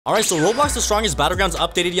Alright, so Roblox The Strongest Battlegrounds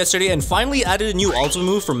updated yesterday and finally added a new ultimate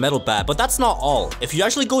move for Metal Bat, but that's not all. If you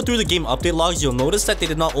actually go through the game update logs, you'll notice that they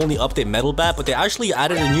did not only update Metal Bat, but they actually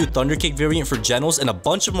added a new Thunder Kick variant for Genos and a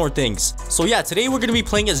bunch of more things. So yeah, today we're going to be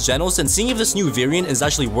playing as Genos and seeing if this new variant is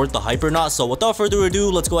actually worth the hype or not. So without further ado,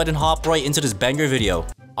 let's go ahead and hop right into this banger video.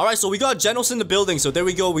 Alright, so we got Genos in the building, so there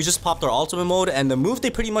we go. We just popped our ultimate mode, and the move they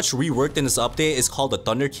pretty much reworked in this update is called the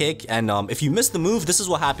Thunder Kick, and if you miss the move, this is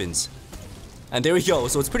what happens. And there we go.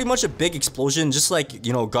 So it's pretty much a big explosion, just like,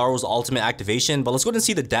 you know, Garou's ultimate activation. But let's go ahead and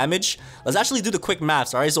see the damage. Let's actually do the quick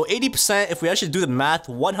maths, alright? So 80%, if we actually do the math,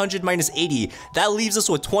 100 minus 80, that leaves us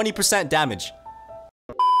with 20% damage.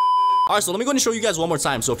 Alright, so let me go and show you guys one more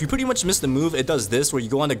time. So if you pretty much miss the move, it does this, where you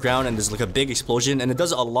go on the ground and there's like a big explosion, and it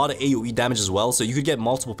does a lot of AoE damage as well, so you could get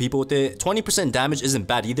multiple people with it. 20% damage isn't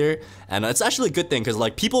bad either, and it's actually a good thing, because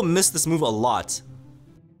like people miss this move a lot.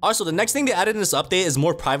 Alright, so the next thing they added in this update is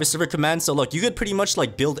more private server commands. So look, you could pretty much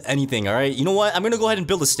like build anything, alright? You know what? I'm gonna go ahead and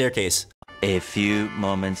build a staircase. A few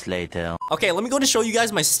moments later. Okay, let me go to show you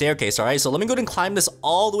guys my staircase, alright? So let me go ahead and climb this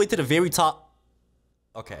all the way to the very top.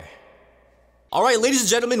 Okay. Alright, ladies and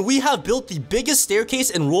gentlemen, we have built the biggest staircase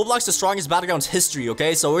in Roblox The Strongest Battlegrounds history,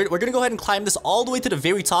 okay? So we're gonna go ahead and climb this all the way to the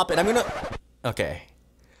very top, and I'm gonna... Okay.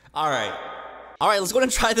 Alright. Alright, let's go ahead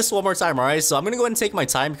and try this one more time, alright? So I'm gonna go ahead and take my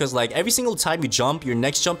time, because like every single time you jump, your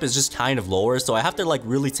next jump is just kind of lower, so I have to like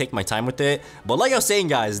really take my time with it. But like I was saying,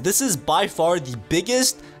 guys, this is by far the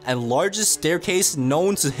biggest and largest staircase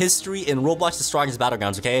known to history in Roblox The Strongest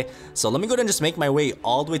Battlegrounds, okay? So let me go ahead and just make my way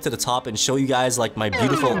all the way to the top and show you guys like my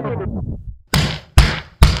beautiful...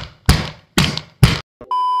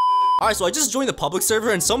 Alright, so I just joined the public server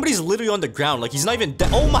and somebody's literally on the ground, like he's not even dead.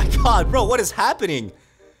 Oh my god, bro, what is happening?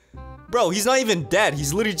 Bro, he's not even dead.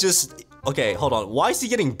 He's literally just... Okay, hold on. Why is he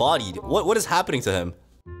getting bodied? What is happening to him?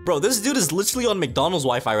 Bro, this dude is literally on McDonald's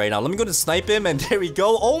Wi-Fi right now. Let me go to snipe him, and there we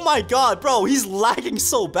go. Oh my god, bro, he's lagging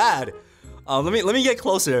so bad. Let me get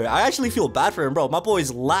closer. I actually feel bad for him, bro. My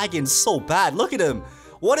boy's lagging so bad. Look at him.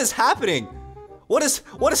 What is happening? What is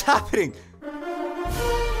happening?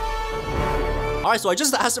 Alright, so I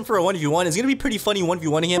just asked him for a 1v1. It's gonna be pretty funny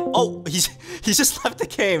 1v1ing him. Oh, he's just left the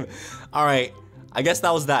game. Alright, I guess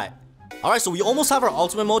that was that. Alright, so we almost have our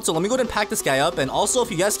ultimate mode, so let me go ahead and pack this guy up. And also,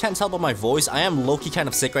 if you guys can't tell by my voice, I am low-key kind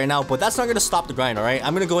of sick right now, but that's not gonna stop the grind, alright?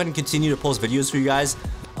 I'm gonna go ahead and continue to post videos for you guys.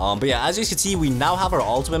 But yeah, as you can see, we now have our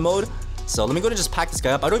ultimate mode. So let me go ahead and just pack this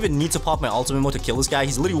guy up. I don't even need to pop my ultimate mode to kill this guy.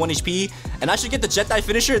 He's literally 1 HP. And I should get the jet dive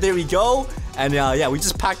finisher. There we go. And yeah, we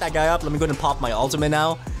just packed that guy up. Let me go ahead and pop my ultimate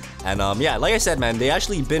now. And yeah, like I said, man, they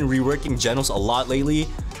actually been reworking Genos a lot lately.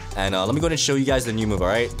 And let me go ahead and show you guys the new move,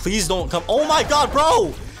 alright? Please don't come. Oh my god,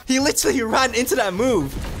 bro! He literally ran into that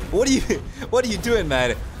move. What are you doing,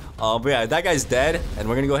 man? But yeah, that guy's dead. And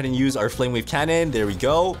we're gonna go ahead and use our flame wave cannon. There we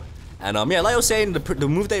go. And yeah, like I was saying, the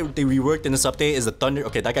move that they reworked in this update is the thunder.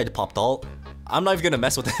 Okay, that guy popped ult. I'm not even gonna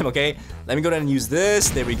mess with him, okay? Let me go ahead and use this.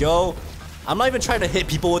 There we go. I'm not even trying to hit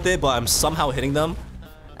people with it, but I'm somehow hitting them.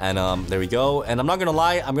 And there we go. And I'm not gonna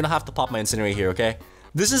lie, I'm gonna have to pop my incinerate here, okay?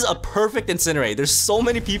 This is a perfect incinerate. There's so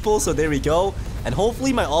many people, so there we go. And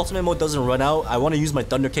hopefully my ultimate mode doesn't run out. I want to use my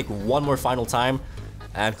Thunder Kick one more final time.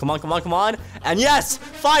 And come on, come on, come on. And yes,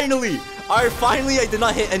 finally! Alright, finally I did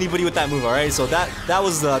not hit anybody with that move, alright? So that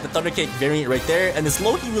was the Thunder Kick variant right there. And it's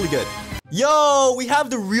low-key really good. Yo, we have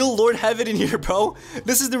the real Lord Heaven in here, bro.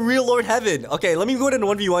 This is the real Lord Heaven. Okay, let me go ahead and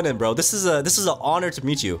 1v1 him, bro. This is an honor to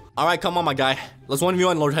meet you. All right, come on, my guy. Let's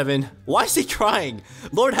 1v1 Lord Heaven. Why is he crying?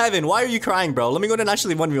 Lord Heaven, why are you crying, bro? Let me go ahead and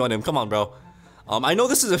actually 1v1 him. Come on, bro. I know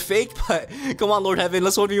this is a fake, but come on, Lord Heaven.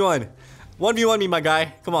 Let's 1v1. 1v1 me, my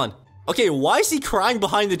guy. Come on. Okay, why is he crying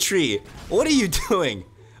behind the tree? What are you doing?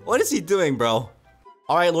 What is he doing, bro?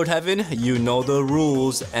 Alright, Lord Heaven, you know the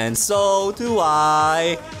rules, and so do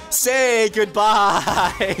I. Say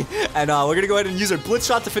goodbye. And we're gonna go ahead and use our blitz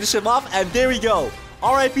shot to finish him off, and there we go.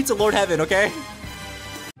 Alright, pizza Lord Heaven, okay?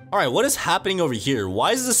 Alright, what is happening over here?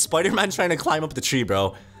 Why is this Spider-Man trying to climb up the tree,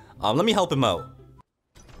 bro? Let me help him out.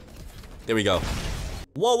 There we go.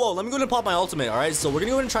 Whoa, let me go ahead and pop my ultimate, alright? So we're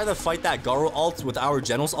gonna go ahead and try to fight that Garou ult with our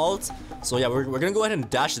Genos ult. So yeah, we're gonna go ahead and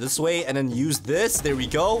dash this way and then use this. There we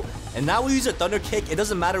go. And now we use a Thunder Kick. It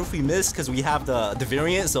doesn't matter if we miss because we have the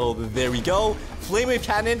variant. So there we go. Flame Wave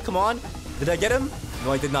Cannon, come on. Did I get him?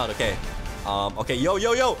 No, I did not. Okay. Okay,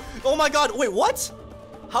 yo. Oh my god, wait, what?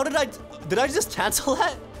 How did I just cancel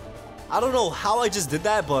that? I don't know how I just did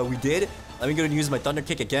that, but we did. Let me go and use my Thunder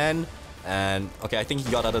Kick again. And okay, I think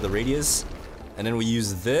he got out of the radius. And then we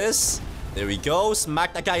use this. There we go.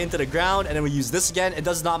 Smack that guy into the ground. And then we use this again. It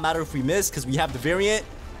does not matter if we miss because we have the variant.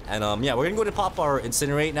 And yeah, we're gonna go to pop our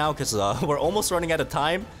incinerate now because we're almost running out of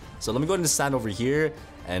time. So let me go ahead and stand over here.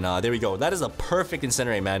 And there we go. That is a perfect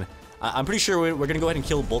incinerate, man. I'm pretty sure we're gonna go ahead and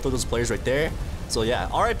kill both of those players right there. So yeah,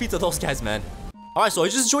 RIP to those guys, man. Alright, so I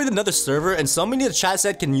just joined another server and somebody in the chat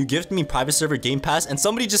said, can you gift me private server game pass? And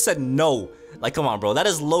somebody just said no. Like, come on, bro. That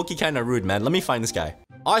is low-key kind of rude, man. Let me find this guy.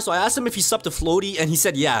 Alright, so I asked him if he subbed to Floaty and he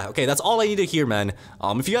said yeah. Okay, that's all I need to hear, man.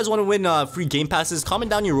 If you guys want to win free game passes,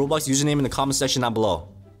 comment down your Roblox username in the comment section down below.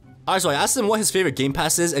 Alright, so I asked him what his favorite game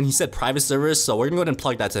pass is and he said private servers, so we're gonna go ahead and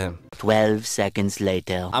plug that to him. 12 seconds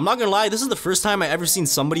later. I'm not gonna lie, this is the first time I ever seen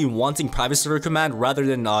somebody wanting private server command rather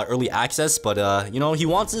than early access, but you know, he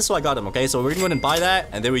wants this, so I got him, okay? So we're gonna go ahead and buy that,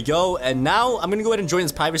 and there we go. And now I'm gonna go ahead and join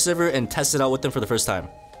this private server and test it out with them for the first time.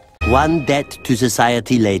 One debt to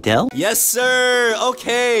society later. Yes, sir.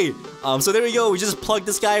 Okay. So there we go. We just plugged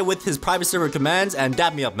this guy with his private server commands and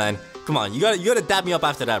dab me up, man. Come on, you gotta dab me up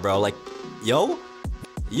after that, bro. Like, yo,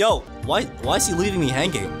 why is he leaving me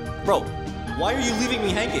hanging, bro? Why are you leaving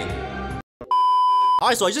me hanging?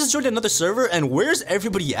 Alright, so I just joined another server, and where's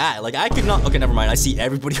everybody at? Like, I could not... Okay, never mind. I see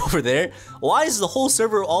everybody over there. Why is the whole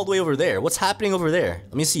server all the way over there? What's happening over there?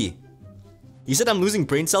 Let me see. He said I'm losing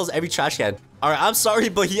brain cells every trash can. Alright, I'm sorry,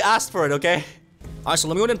 but he asked for it, okay? Alright, so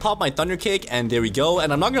let me go ahead and pop my Thunder Kick, and there we go.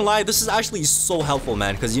 And I'm not gonna lie, this is actually so helpful,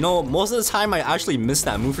 man. Because, you know, most of the time, I actually miss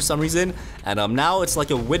that move for some reason. And now it's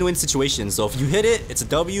like a win-win situation. So if you hit it, it's a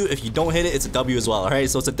W. If you don't hit it, it's a W as well.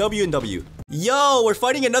 Alright, so it's a W and W. Yo, we're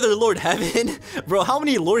fighting another Lord Heaven. Bro, how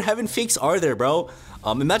many Lord Heaven fakes are there, bro?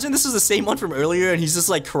 Imagine this is the same one from earlier, and he's just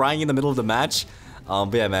like crying in the middle of the match.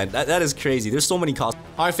 But yeah, man, that is crazy. There's so many costs.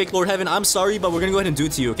 Alright, fake Lord Heaven, I'm sorry, but we're gonna go ahead and do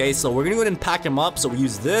it to you, okay? So we're gonna go ahead and pack him up. So we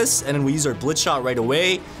use this, and then we use our Blitz Shot right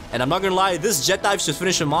away. And I'm not gonna lie, this Jet Dive should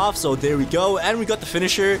finish him off. So there we go, and we got the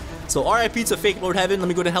finisher. So RIP to fake Lord Heaven. Let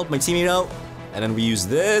me go ahead and help my teammate out. And then we use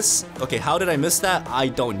this. Okay, how did I miss that? I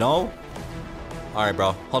don't know. Alright,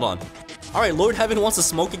 bro, hold on. Alright, Lord Heaven wants to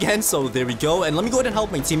smoke again, so there we go. And let me go ahead and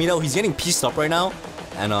help my teammate out. He's getting pieced up right now.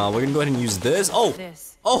 And we're gonna go ahead and use this.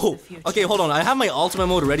 Oh, okay, hold on. I have my ultimate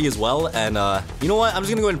mode ready as well. And you know what? I'm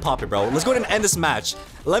just gonna go ahead and pop it, bro. Let's go ahead and end this match.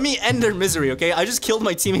 Let me end their misery, okay? I just killed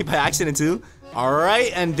my teammate by accident too.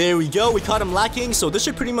 Alright, and there we go. We caught him lacking, so this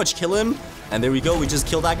should pretty much kill him. And there we go. We just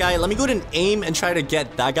killed that guy. Let me go ahead and aim and try to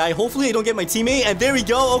get that guy. Hopefully I don't get my teammate. And there we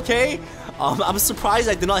go, okay. I'm surprised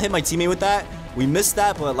I did not hit my teammate with that. We missed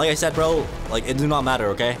that, but like I said, bro, like, it do not matter,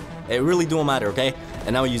 okay? It really do not matter, okay?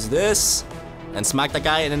 And now we use this and smack that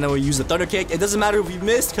guy, and then we use the Thunder Kick. It doesn't matter if we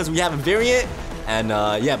missed because we have a variant. And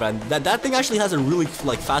yeah, man, that thing actually has a really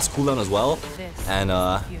like fast cooldown as well. And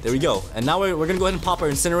there we go. And now we're gonna go ahead and pop our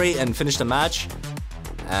Incinerate and finish the match.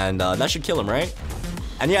 And that should kill him, right?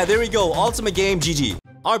 And yeah, there we go. Ultimate game, GG.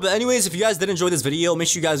 Alright, but anyways, if you guys did enjoy this video, make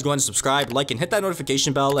sure you guys go ahead and subscribe, like, and hit that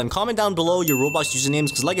notification bell, and comment down below your Roblox usernames,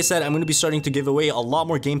 because like I said, I'm going to be starting to give away a lot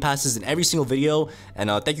more game passes in every single video.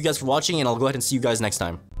 And thank you guys for watching, and I'll go ahead and see you guys next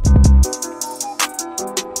time.